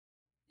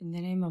In the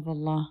name of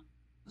Allah,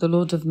 the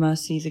Lord of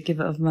Mercy, the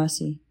Giver of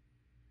Mercy.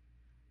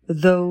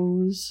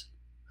 Those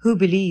who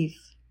believe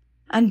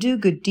and do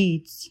good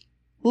deeds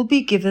will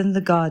be given the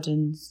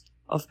gardens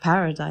of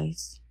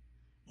paradise.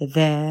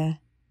 There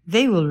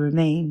they will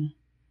remain,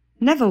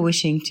 never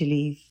wishing to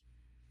leave.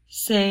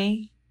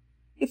 Say,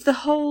 if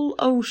the whole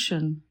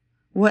ocean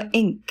were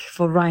ink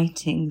for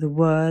writing the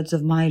words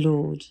of my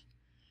Lord,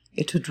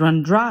 it would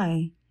run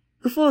dry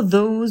before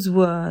those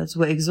words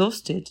were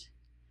exhausted.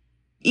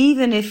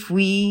 Even if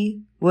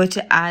we were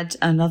to add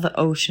another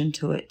ocean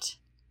to it.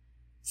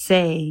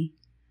 Say,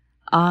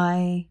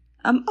 I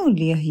am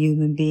only a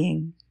human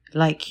being,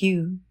 like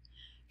you,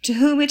 to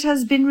whom it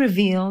has been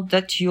revealed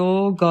that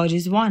your God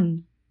is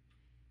one.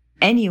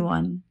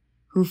 Anyone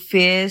who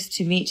fears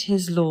to meet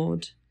his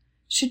Lord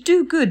should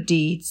do good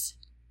deeds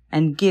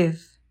and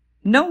give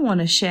no one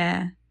a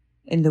share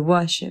in the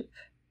worship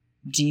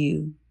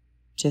due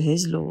to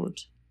his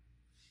Lord.